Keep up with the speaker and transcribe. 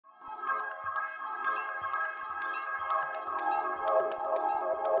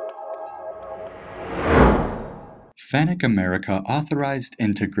FANUC America Authorized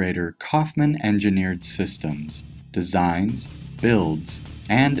Integrator Kaufman Engineered Systems designs, builds,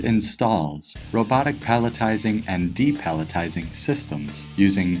 and installs robotic palletizing and depalletizing systems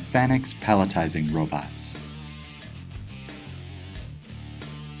using FANUC's palletizing robots.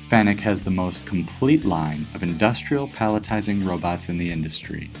 FANUC has the most complete line of industrial palletizing robots in the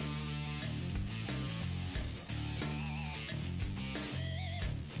industry.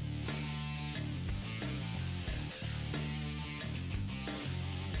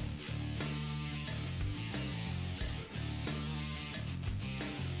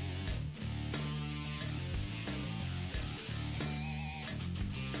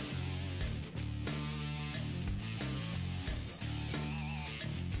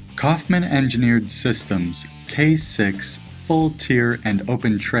 Kaufman Engineered Systems K6 Full-tier and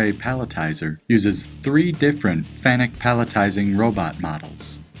Open Tray Palletizer uses 3 different FANUC palletizing robot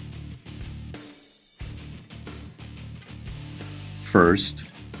models. First,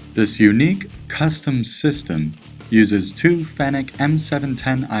 this unique custom system uses 2 FANUC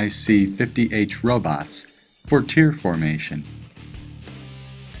M-710iC 50H robots for tier formation.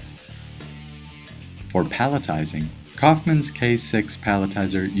 For palletizing, Kaufman's K6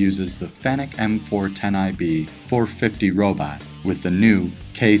 Palletizer uses the FANUC M-410iB 450 robot with the new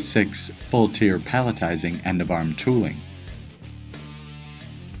K6 Full-tier Palletizing end-of-arm tooling.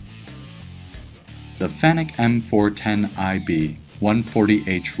 The FANUC M-410iB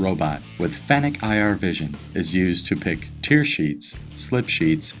 140H robot with FANUC iRVision is used to pick tier sheets, slip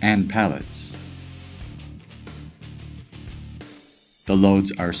sheets, and pallets. The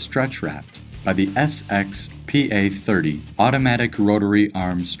loads are stretch-wrapped by the SX-PA30 automatic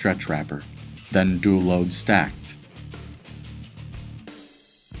Rotary-arm stretch wrapper, then dual-load stacked.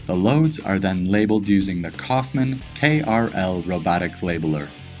 The loads are then labeled using the Kaufman KRL Robotic Labeler,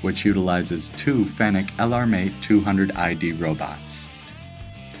 which utilizes 2 FANUC LR-Mate 200iD robots.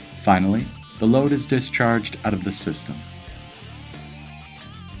 Finally, the load is discharged out of the system.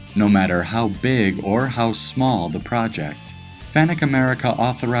 No matter how big or how small the project, FANUC America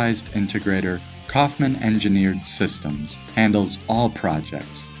Authorized Integrator Kaufman Engineered Systems handles all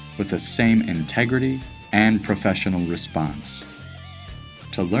projects with the same integrity and professional response.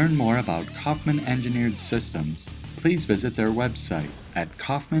 To learn more about Kaufman Engineered Systems, please visit their website at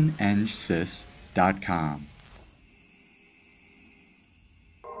kaufmanengsys.com.